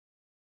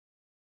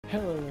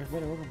Hello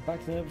everybody, welcome back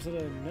to the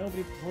episode of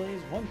Nobody Plays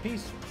One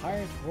Piece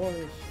Pirates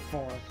Warriors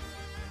 4.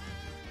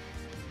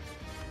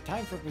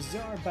 Time for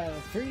Bizarre Battle.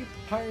 3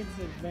 Pirates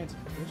advance.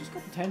 Did I just go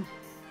for 10?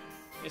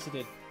 Yes, I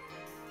did.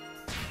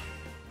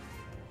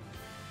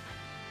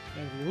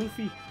 And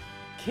Luffy,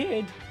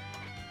 Kid,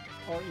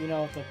 or you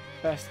know, the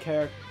best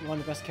character, one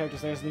of the best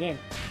characters there is in the game.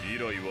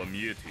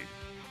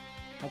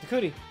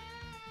 Katakuri.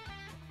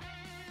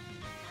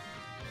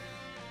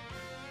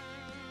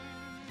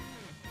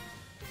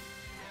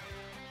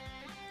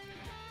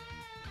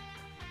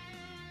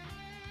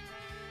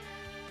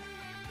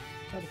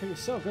 Katakuri is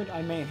so good,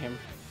 I main him.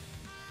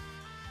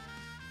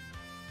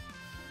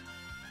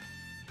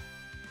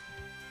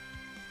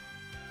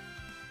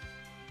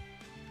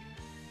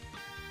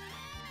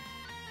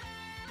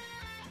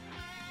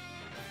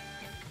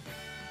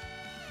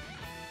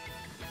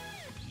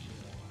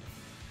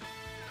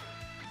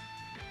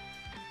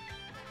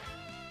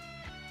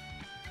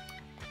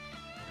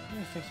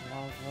 This takes a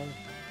while to load.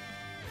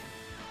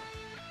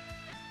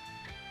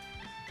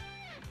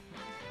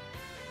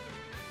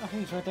 Oh,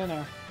 he's right there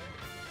now.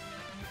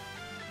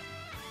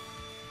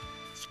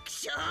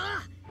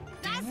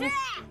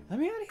 Let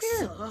me out of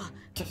here!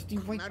 Just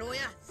you wait.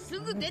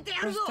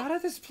 First out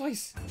of this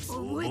place!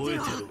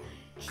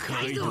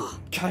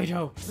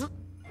 Kaido!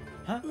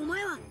 Huh?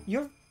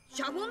 You're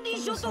from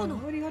the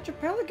Samoyed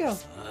Archipelago!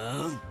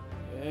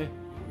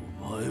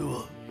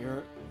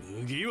 You're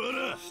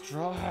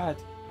Straw Hat!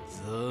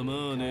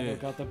 I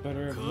got the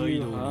better of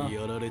you, huh? Hey!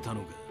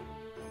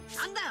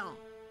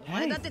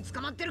 You're the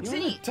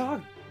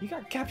dog! You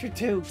got captured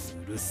too!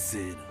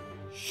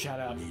 Shut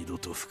up! You're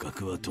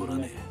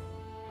never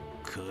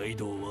gonna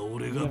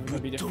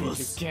be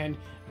defeated again.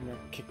 I'm gonna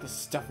kick the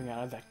stuffing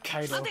out of that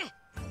Kaido.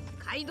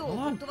 Hold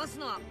on.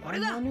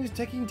 I'm the one who's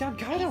taking down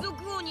Kaido.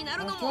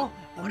 After all,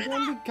 I'm going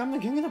to become the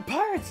king of the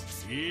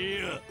pirates. No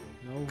way.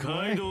 I'm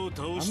gonna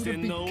beat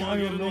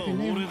Kaido and make a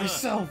name for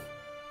myself.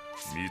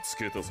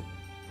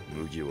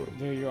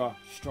 There you are,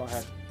 Straw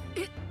Hat.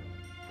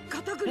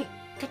 Katakuri!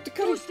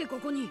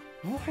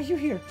 Why are you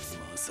here?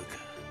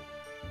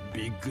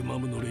 Big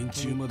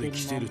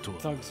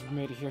thugs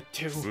made it here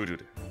too.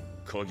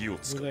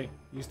 Relay,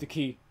 use the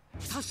key.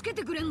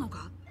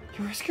 You're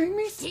rescuing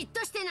me?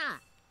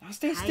 Now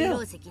stay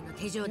still.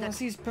 You'll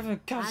see his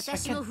perfect cuffs. I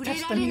can't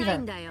touch them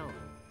either.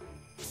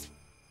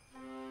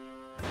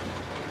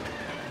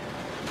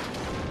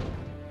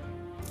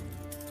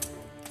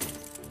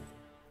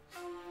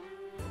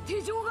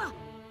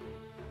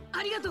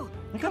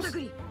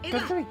 Katakuri,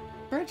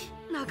 Bridge,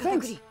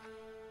 thanks.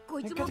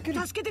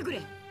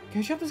 Katakuri,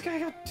 can you help this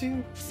guy out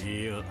too?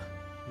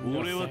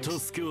 No,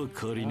 thanks. I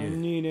don't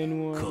need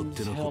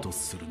anyone's help.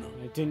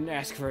 I didn't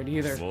ask for it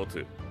either.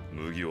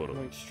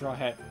 Wait, Straw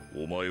Hat.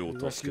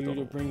 Rescue you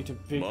to bring you to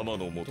Big Mama. I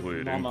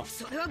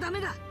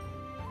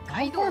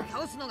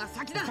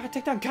gotta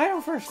take down Kaido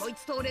first. The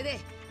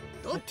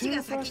two of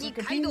us are competing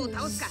to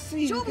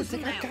see who can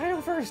take out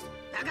Kaido first.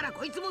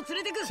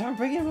 So I'm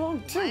bringing him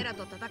along too. I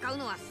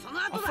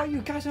thought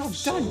you guys are all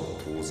done.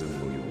 This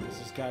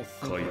guy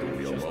thinks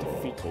he just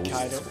defeat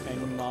Kaido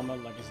and Mama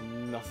like it's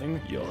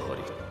nothing.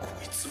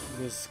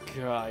 This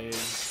guy is...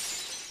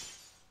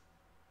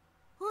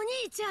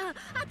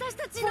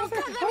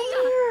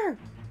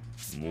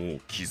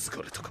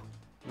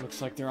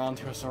 Looks like they're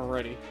onto us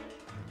already.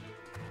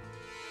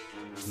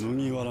 There's a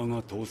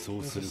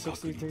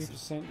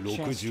 63%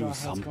 chance Straw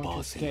Hat's going to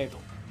escape.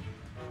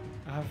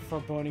 I have a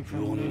foreboding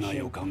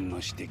premonition.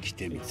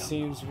 It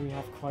seems we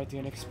have quite the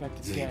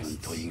unexpected guests.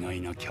 Don't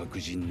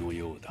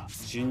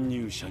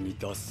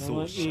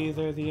let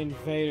either the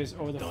invaders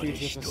or the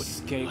fugitives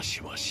escape.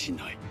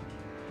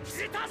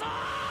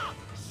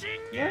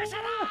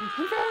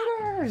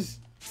 Invaders!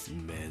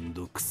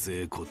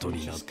 It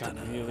just got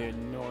really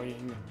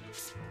annoying.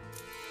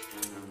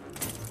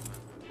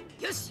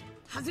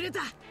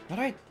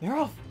 Alright, they're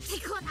off!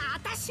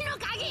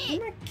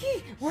 My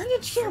key! Where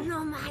did you?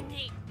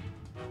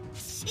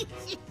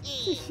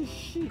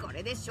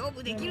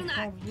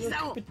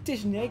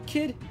 Competition, eh,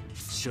 kid?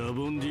 First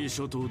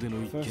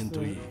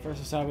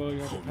the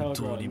Samoyed Archipelago,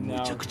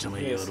 now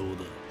this. You're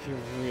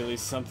really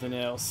something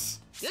else.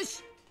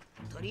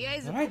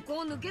 Alright,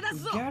 get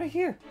out of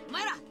here!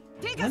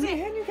 Let me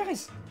hand you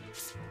guys!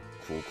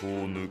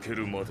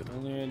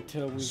 Only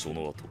until we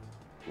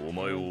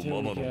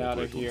get out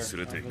of here.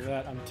 After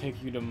that, I'm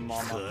taking you to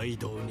Mama.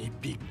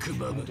 Big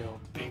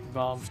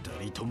Mom.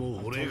 Take them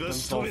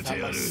both out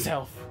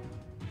myself.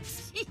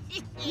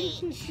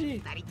 Sounds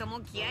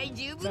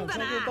like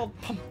you're both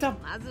pumped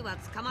up.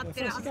 First,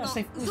 you gotta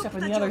save Usopp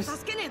and the others.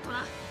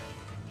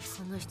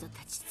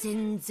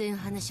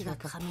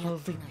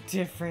 Completely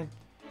different.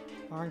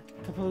 Aren't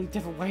completely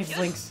different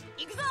wavelengths.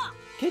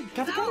 Kid,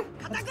 Katakuri,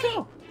 let's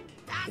go!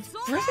 It's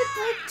prison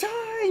break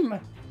time!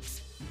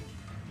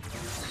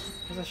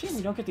 It's a shame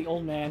we don't get the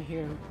old man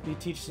here who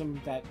teaches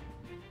them that...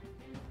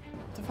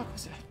 What the fuck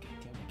was that? God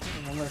damn, I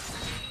can't remember.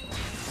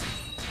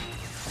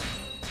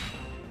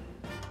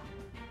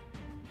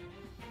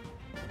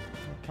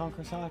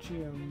 Conquer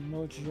Sachi or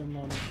Mochi or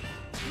Momo.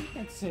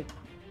 That's it.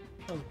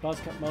 That was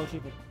Buzzcut Mochi,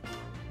 but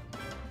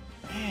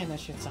Man, that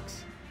shit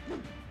sucks.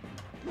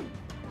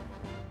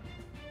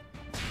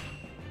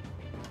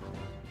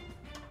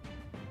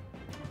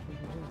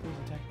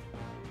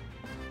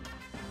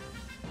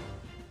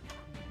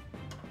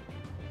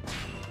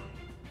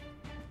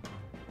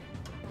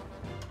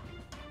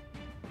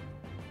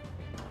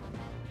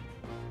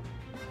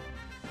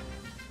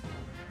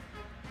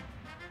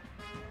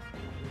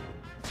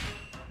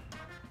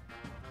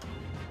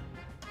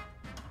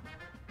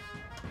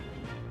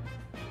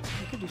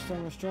 Do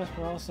Storm of Stress,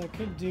 but also I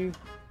could do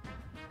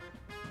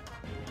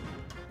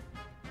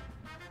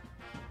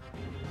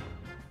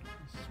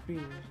speed.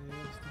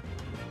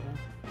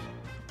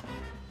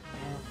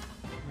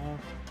 No.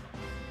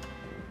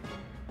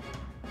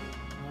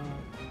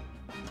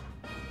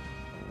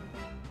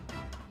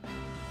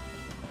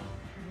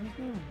 There's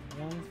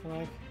no one for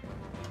like.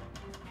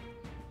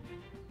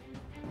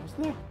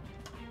 Wasn't there?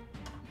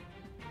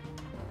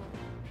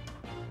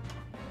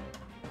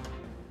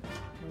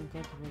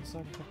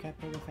 Sucker for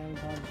capturing the family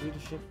power and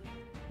leadership.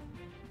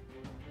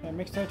 Yeah,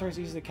 mixed territory is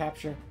easy to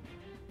capture.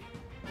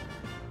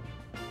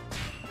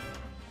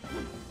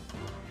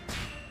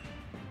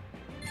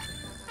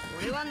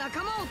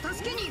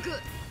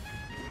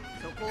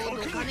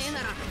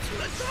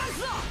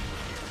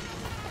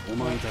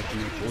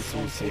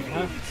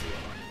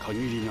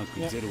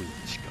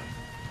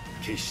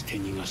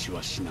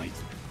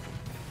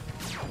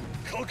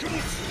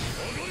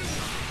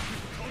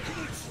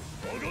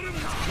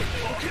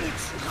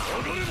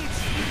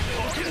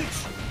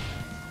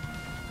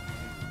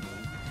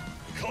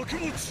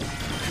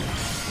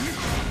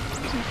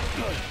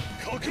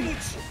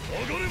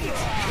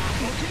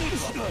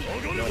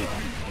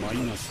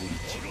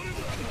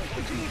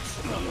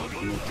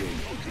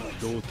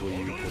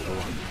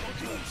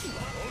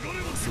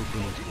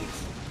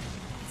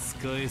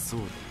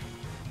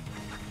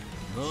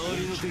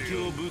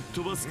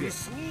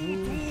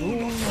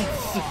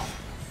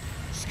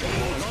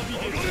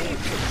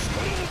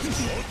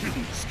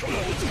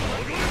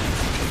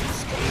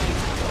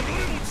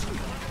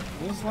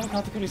 This one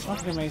category is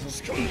fucking amazing.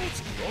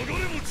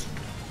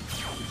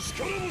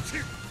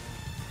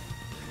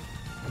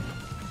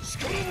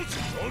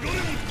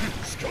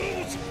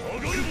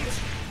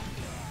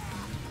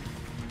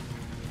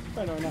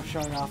 Better enough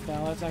showing off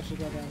now. Let's actually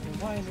go down.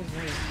 Why is it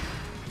here?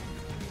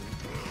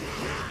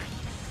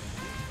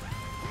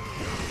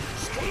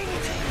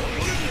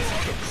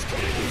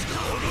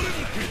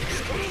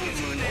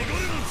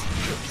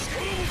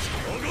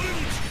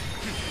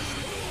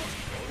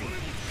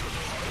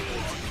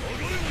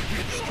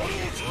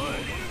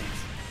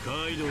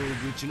カイドウを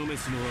ぶちのめ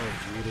すのは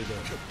俺だ。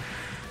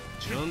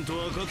ちゃんと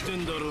分かって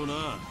んだろうな、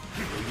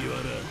麦わ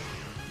ら。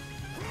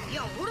い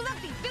や、俺だっ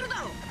て言ってるだ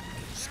ろ。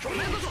お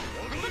前こそ本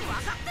当に分か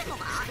ってんの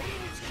か？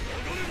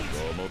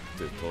黙っ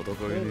て戦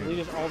えね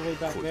え。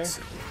こい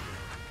つ。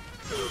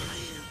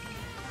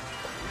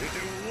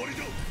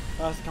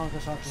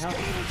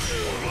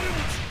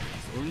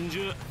そんじ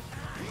ゃ、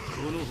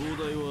この砲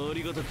台はあ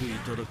りがたくい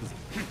ただくぜ。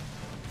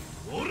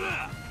ほ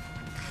ら、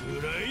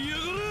食らいや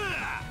がれ。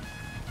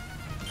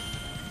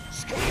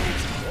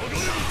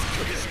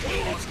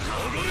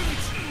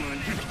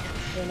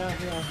So now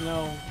he has no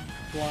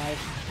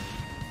life.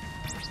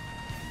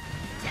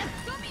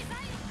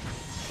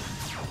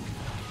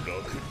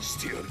 楽にし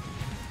てやる。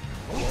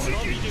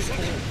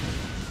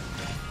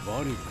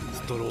悪く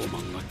ストローマ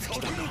ンが尽き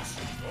たが、こ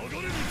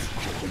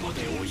こまで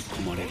追い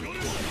込まれるとはな。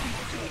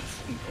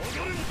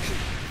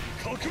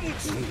本気で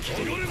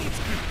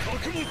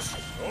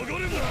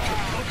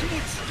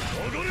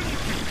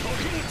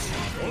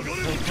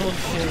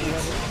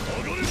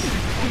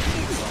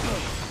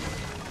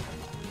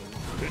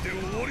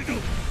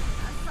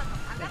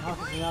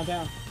Now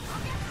down.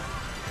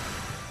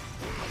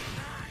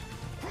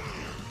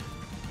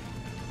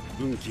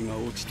 運気が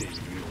落ちているよ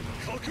う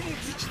だ。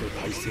一度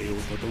体勢を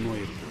整え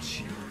るとし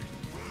よう。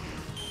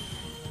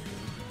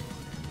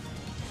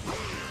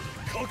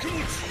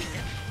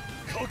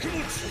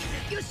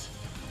よし、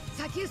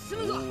先へ進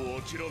むぞ。おい、みん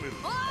な、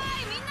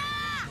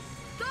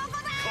どこ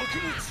だ。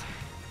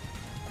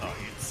あい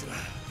つら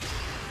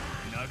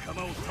仲間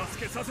を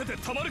助けさせて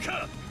たまる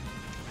か。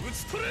撃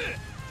ち取れ。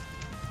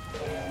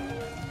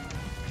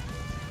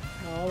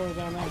 All the way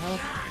down that hill.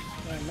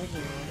 Yeah, make me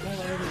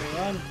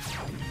run.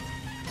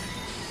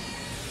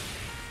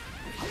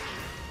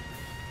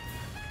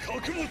 角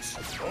持ち、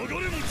上が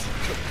れ持ち、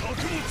角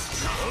持ち、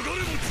上が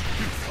れ持ち、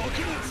角持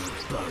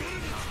ち。バカ。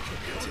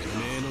て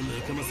めえの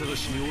仲間探し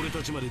に俺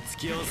たちまで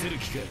付き合わせる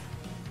気か。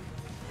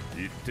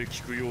言って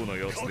聞くような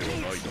やつではない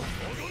な。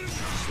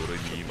それ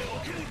に今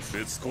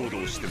別行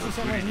動しても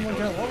不利になる。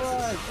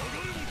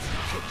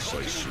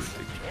最終的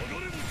に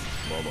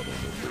ママの元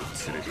へ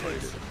連れ帰れる。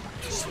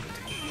それで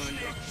いい。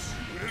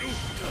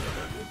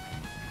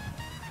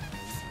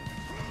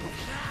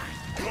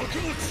角持ち。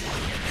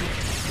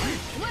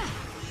お前、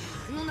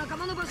この仲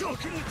間の場所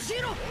教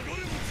えろ。あ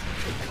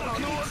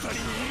の辺り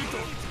にいると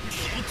聞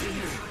いてい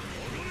る。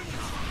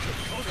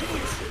角持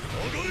ち、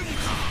上がれ持ち。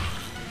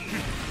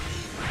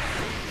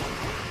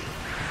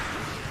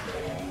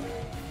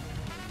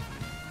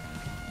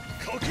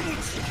角っ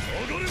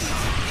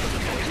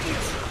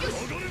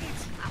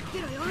て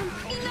ろよ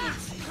みんな。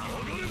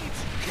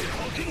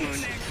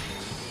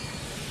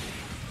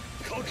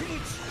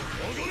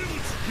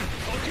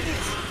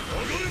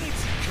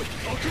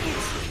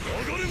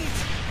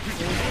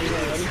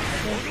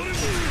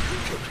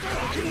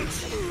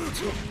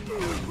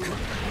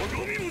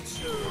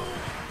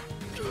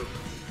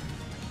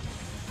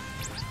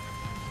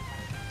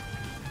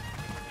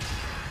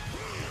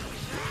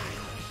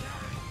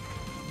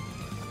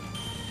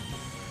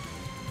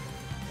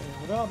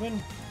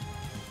Robin.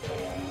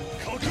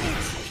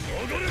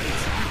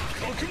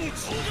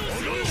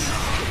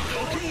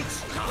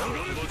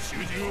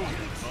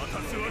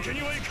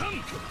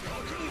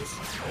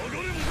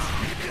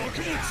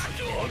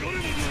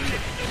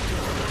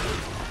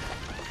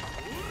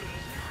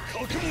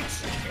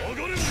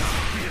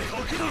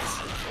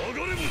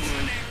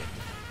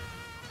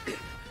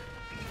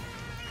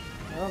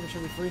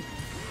 should be free.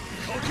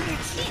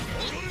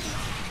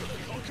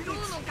 銅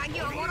の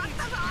鍵をもらっ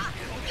たぞ。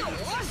よ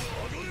ーし。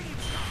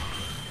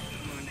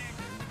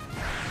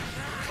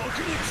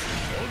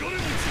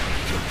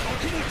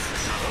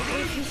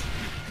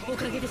お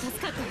かげで助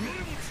かったね。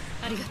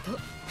ありがとう。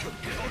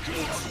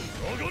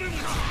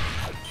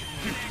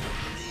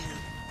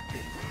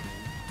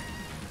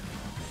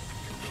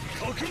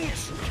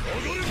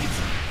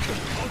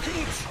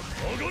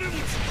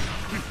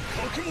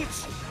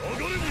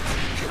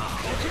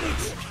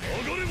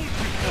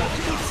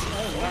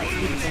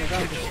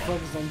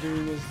Focus on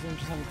doing this. I'm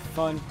just having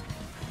fun.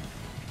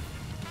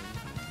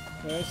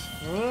 There's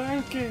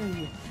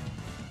Frankie.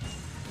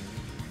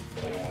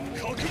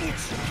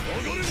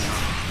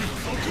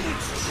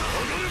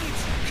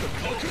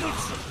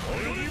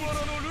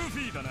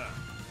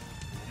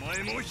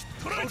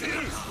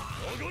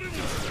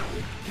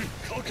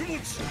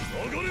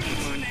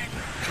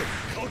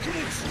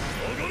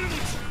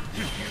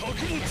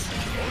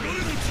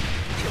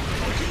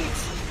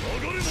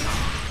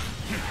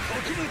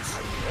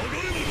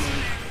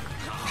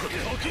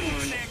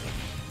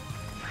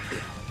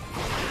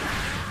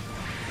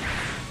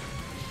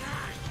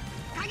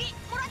 鍵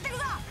もらってく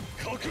ぞ。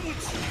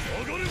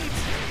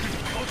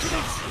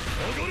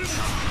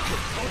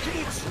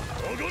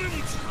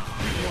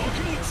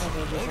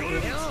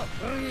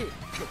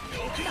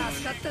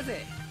助かった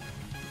ぜ。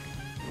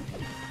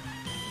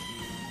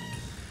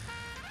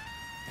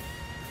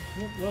A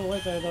little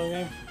late there though,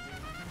 game.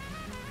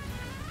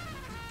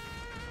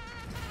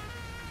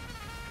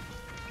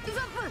 ウソッ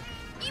プ、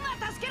今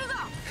助けるぞ。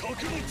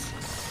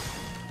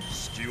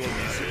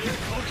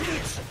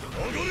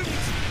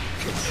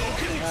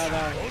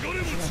I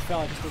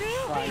felt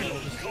like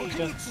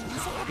just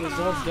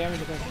absorbs damage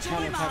because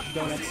counter-attack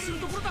donuts.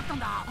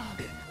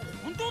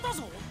 本当だ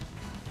ぞ。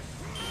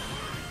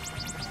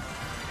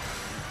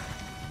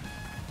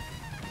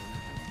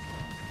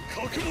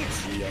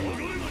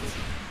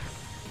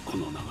こ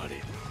の流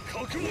れ、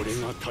俺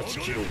が断ち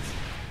切ろう。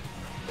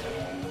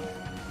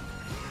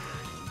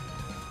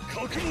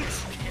楽に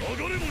してや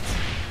る。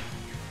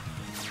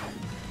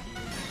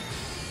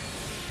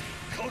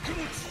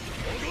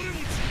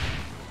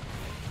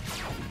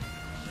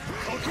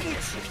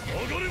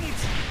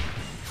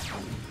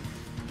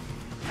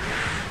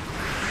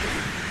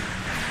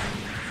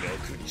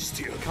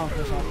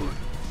Counter something.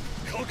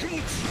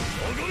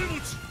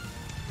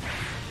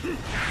 I'm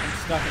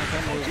stuck in a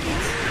family.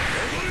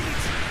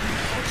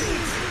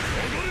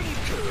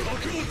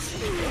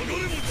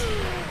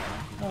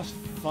 That was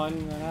fun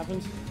when that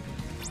happened.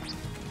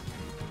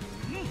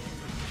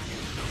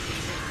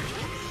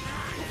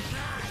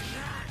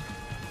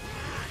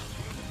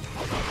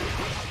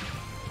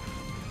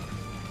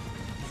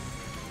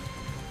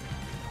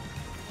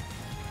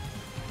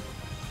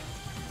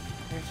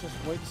 Let's just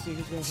wait to see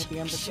who's going to hit the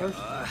Ember first.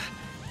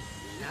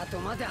 港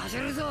まで走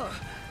るぞ。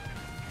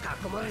囲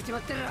まれちま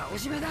ったらお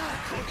しめだ。追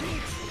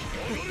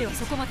っ手は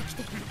そこまで来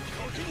てる。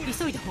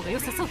急いだ方が良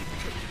さそう。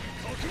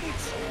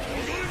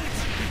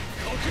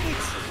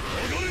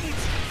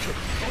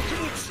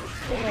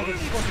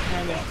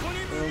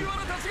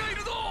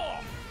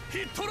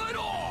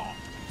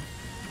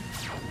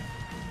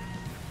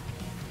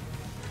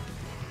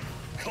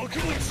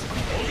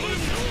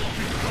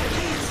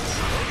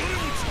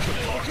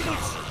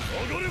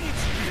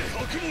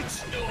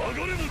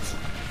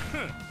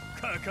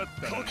かかっ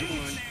たな。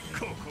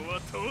ここは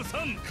倒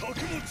産。俺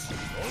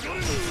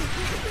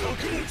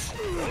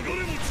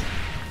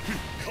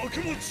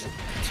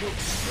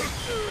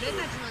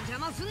たちの邪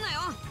魔すんなよ。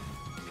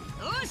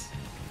よし、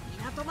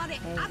港まで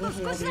あと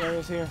少しだ。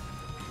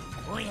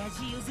親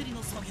父譲り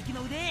の狙撃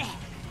の腕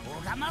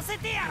拝ませ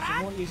てやら。 It's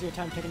a more easier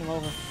time taking him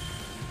over.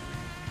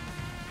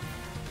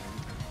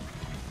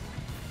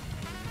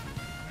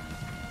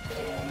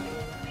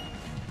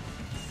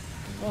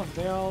 Oh,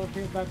 they all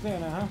appeared back there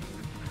now, huh?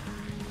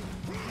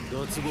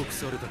 脱獄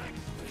された。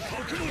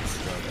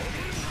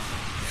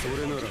そ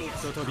れなら再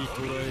び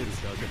捕らえるだ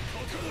け。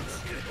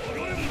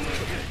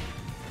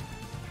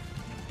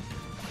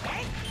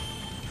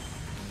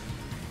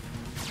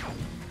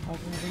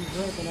Everything's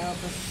open now,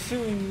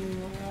 pursuing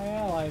my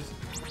allies.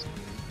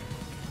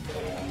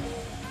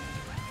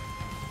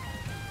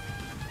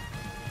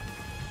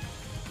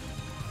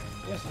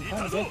 Yes, I'm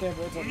trying to get there,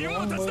 but it's a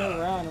long way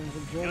around and the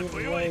majority of the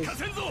ways.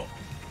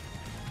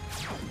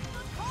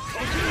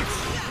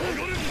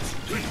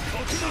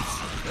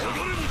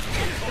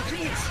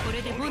 こ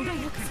れで問題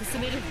なく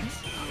進めるわね。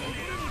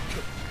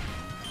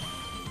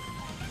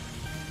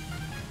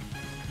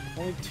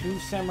 Only 2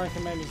 samurai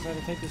commanders decided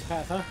to take this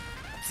path, huh?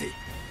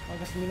 I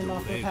guess we need them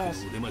off the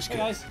pass. Hey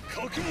guys.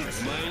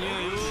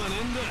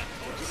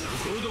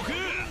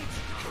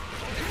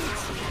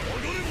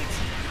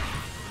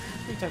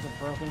 Three types are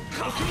broken.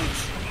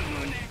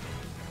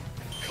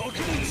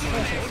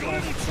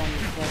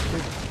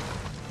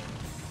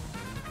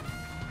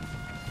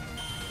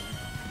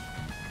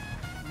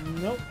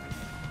 Nope.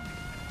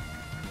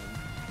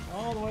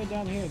 All the way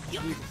down here.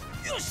 Jesus.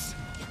 よし、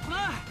ほ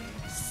ら、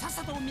さっ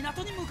さと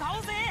港に向かお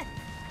うぜ。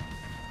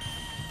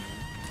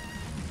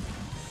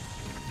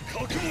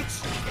角持ち上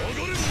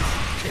がれ持ち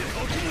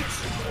角持ち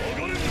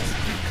上がれ持ち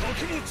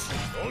角持ち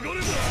上がれ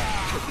持ち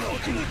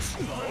角持ち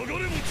上が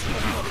れ持ち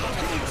角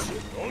持ち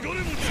上がれ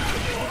持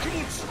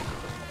ち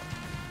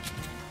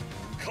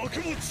角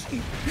持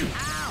ち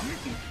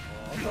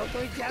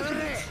どいてやがれ。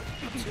よ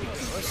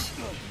し、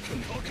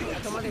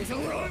港まで急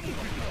ぐぞ。上がれ角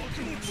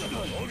持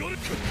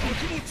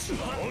ち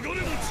上がれ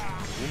持ち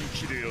本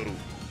気でやろう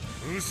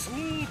無双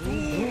討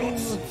伐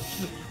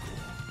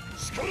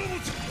力持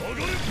ち上が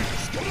れ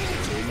力持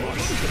ち上がれ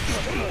力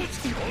持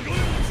ち上がれ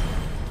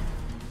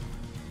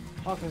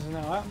Hawk is now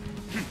out.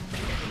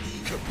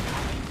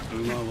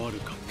 分が悪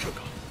かった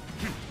か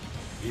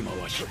今は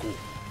引こう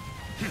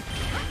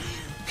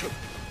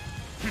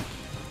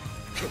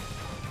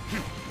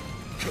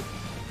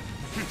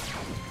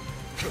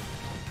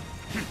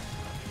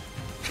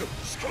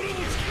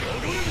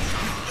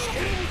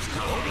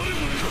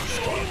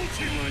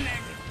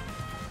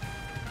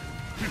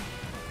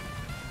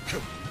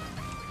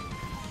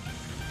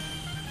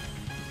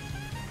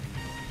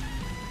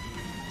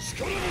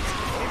力持ち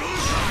上が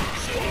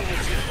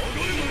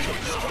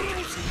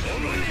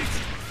れ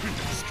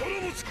力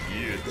持ち上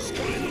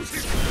が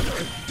れ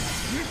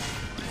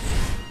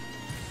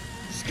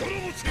力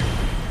持ち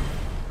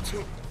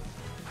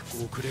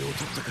遅れを取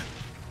ったか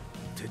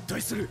撤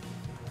退する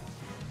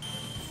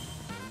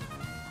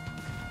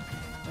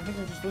I think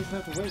we're just supposed to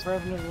have to wait for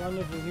everyone to run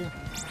over here.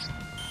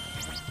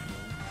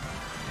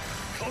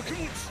 角持ち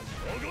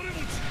上がれ持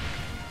ち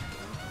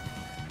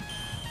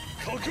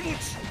角持ち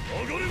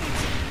上がれ持ち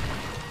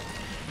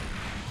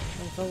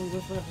That's all we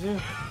just have to do.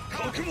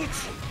 角持ち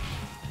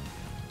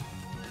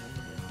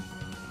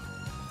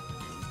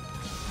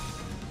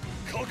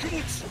角持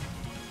ち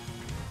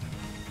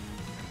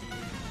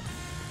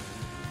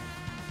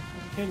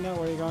Okay, now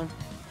where are you going?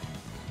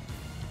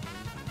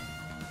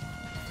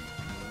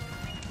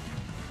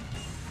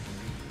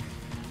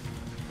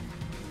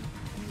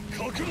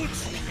 Okay,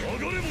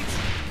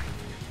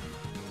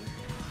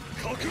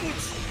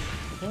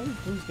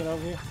 please get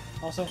over here.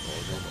 Also,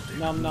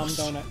 num num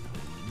donut.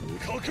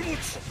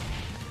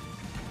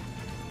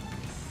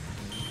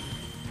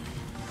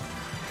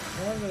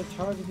 Where are the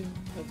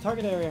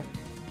target area?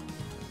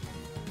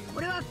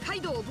 俺はカ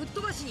イドウをぶっ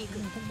飛ばしに行く。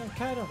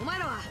 Kaido. お前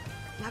らは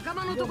仲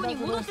間のとこに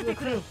戻ってて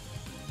くれ。何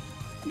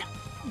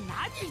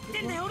言っ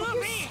てんだよルフ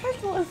ィ。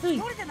一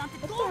人でなんて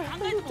どう考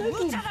えても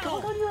無茶だ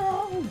ろ。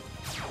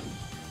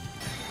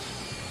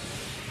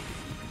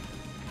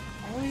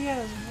 Oh yeah,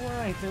 that's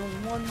right. There was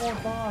one more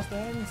boss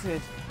that ends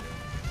it.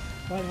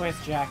 By the way,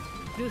 it's Jack.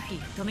 ルフィ、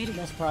止める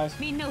よ。 No surprise.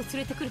 みんなを連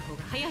れてくる方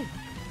が早いわ。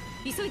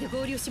急いで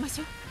合流しま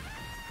しょう。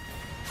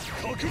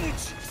 おい、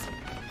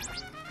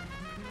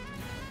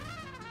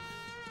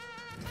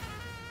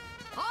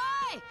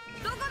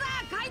どこだ、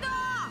カイドウ。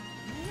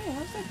 Hey,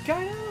 how's that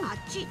guy out? あっ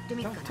ち行って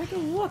みるかな。 Take a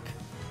look.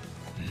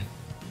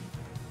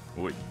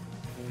 おい、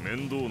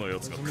面倒なや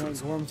つが来る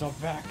ぞ。 Worms are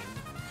back.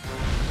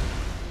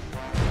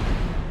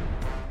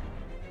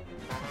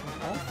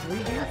 All three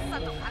of you?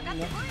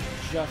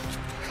 Just.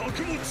 角持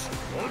ち上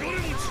がれ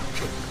持ち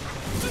こ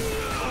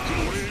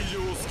れ以上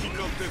好き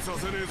勝手さ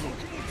せねえぞこ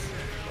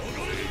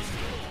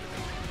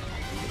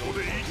こで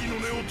息の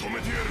根を止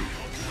めてやる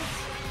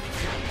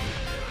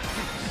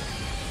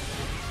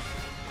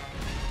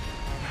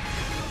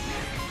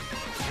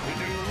これ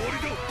で終わ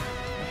りだ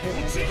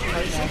Okay, well,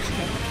 right now, she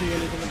can't do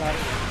anything about it.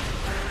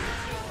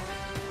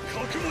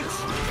 角持ち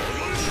上が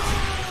れ持ち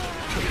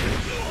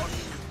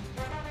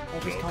I'll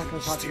just conquer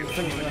the top and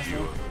finish the rest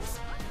of them.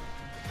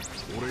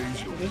 俺以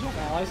上 There's no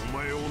allies. お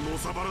前をの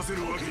さばらせ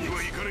るわけに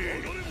はいかねえ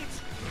う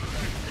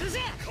るせ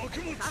え。さ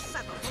っ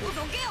さとそこ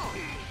どけよ。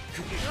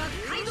俺は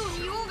カイドウ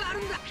に用がある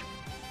んだ。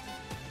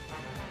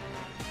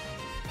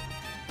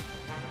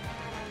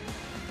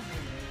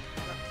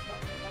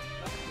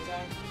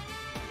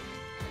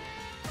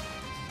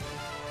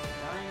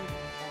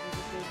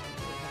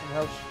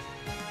 Ouch.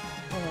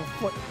 Oh, my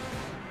foot.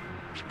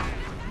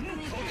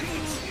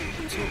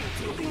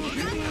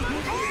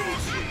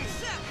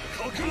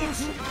 角持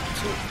ち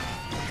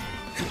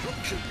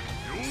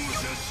容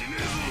赦しねえ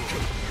ぞ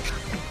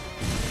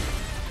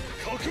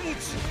角持ち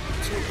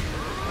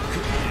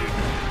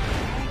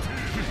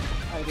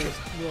I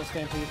just will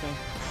stand for your thing.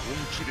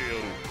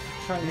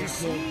 Try to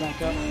heal it back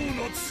up.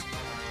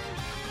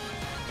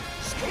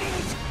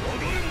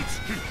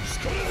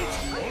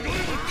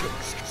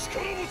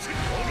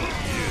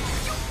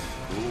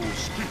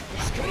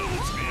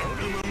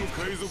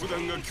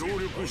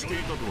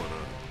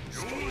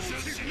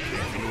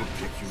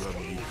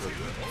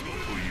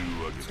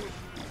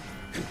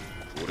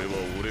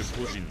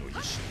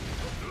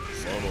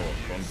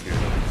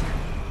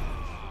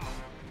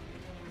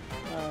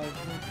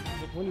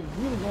 When you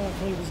really want to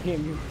play this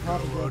game, you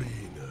probably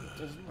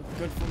doesn't look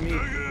good for me.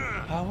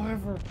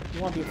 However,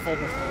 you want to be a full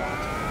buff a lot.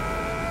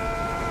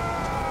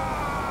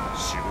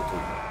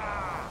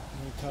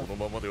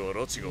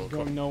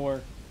 Going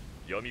nowhere.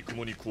 Attacking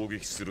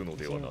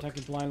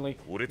blindly.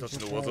 Just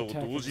try to attack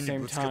at the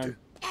same time.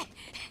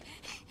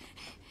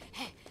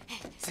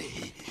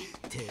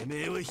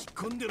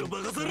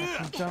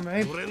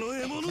 Dummy.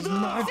 This is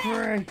my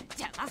prey.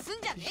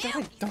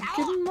 Don't get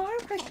in my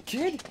way,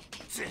 kid.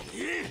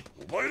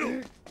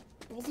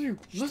 Both of you,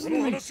 listen to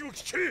me.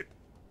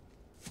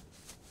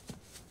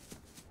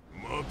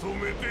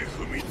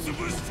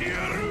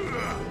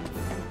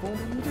 Pull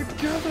them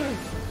together.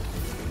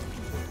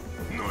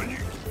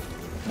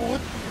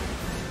 What?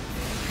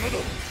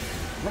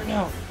 Right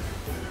now.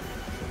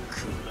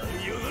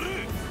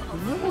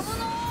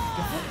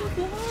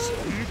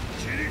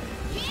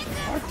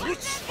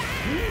 Yes.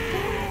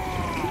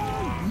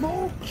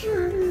 Mochi!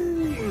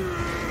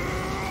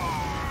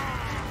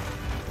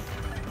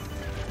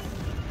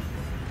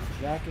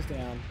 Jack is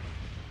down.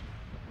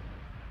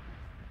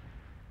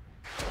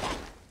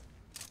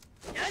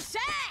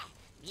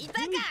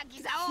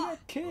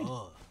 Kid.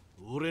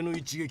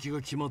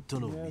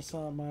 Yes,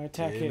 my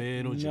attack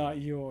hit, not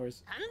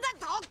yours.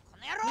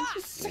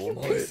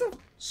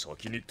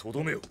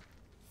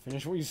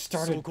 Finish what you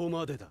started.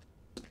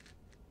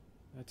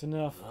 That's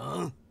enough.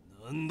 What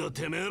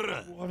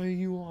do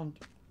you want?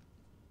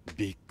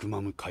 ビッグ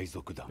マム海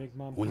賊団、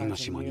鬼ヶ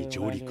島に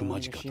上陸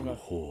間近との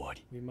報あ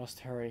り。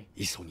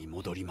急ぎ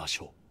戻りまし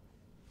ょ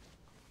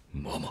う。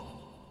ママ。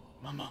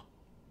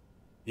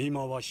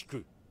今は引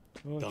く。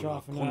だ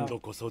が今度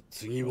こそ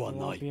次は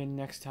ない。逃げる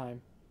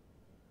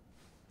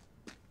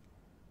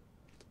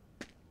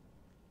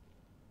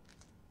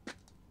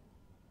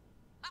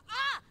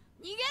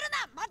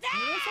な、待て。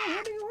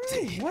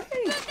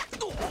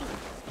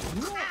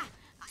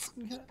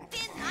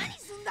何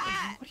すんだ。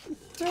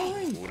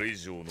これ以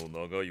上の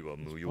長いは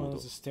無用だ。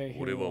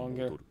俺は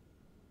戻る。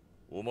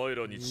お前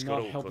らに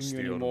力を貸して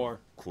やる。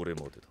これ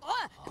までだ。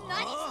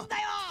何すんだ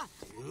よ。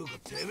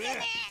てめ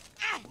え。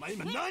お前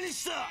今何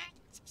した？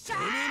てめ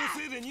えの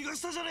せいで逃が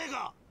したじゃねえ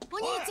か。お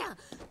兄ちゃん、どう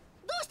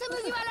して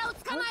麦わらを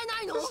捕まえ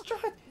ないの？絶好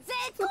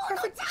の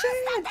チャンスだ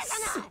ったじ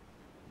ゃない。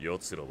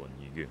奴らは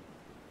逃げん。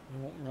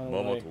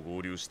ママと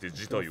合流して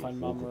事態を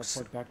報告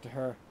する。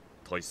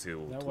体勢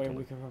を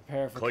整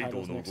え、カイ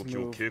ドウの動き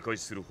を警戒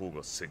する方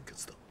が先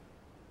決だ。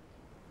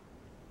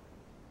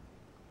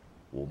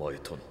お前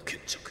との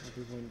決着、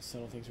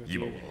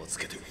今は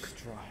預けておく。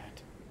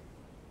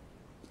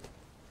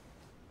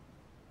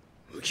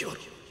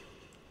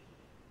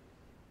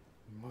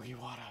麦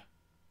わら。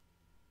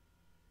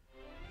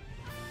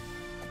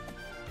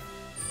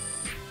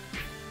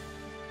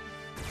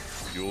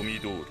読み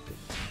通りだ。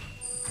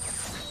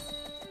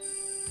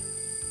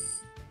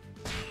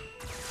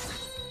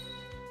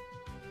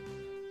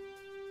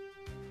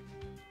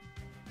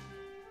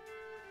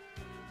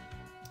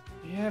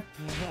Yep,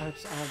 I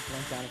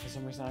blanked out it for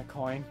some reason on a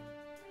coin.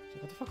 So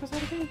what the fuck was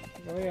that again?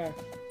 Oh yeah.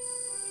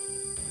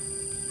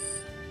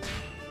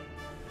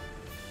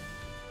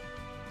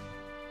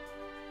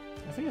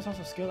 I think there's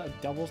also a skill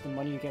that doubles the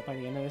money you get by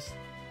the end of this.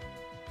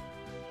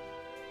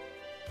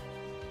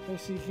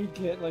 So you could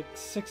get like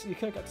you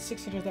could have got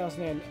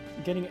 600,000 and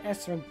getting an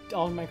S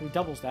automatically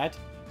doubles that.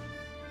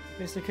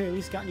 Basically could have at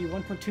least gotten you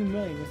 1.2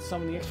 million with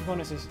some of the extra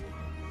bonuses.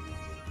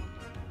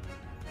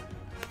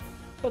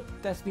 But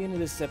that's the end of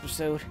this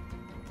episode.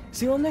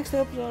 See you on the next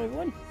episode,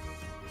 everyone.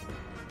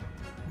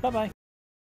 Bye-bye.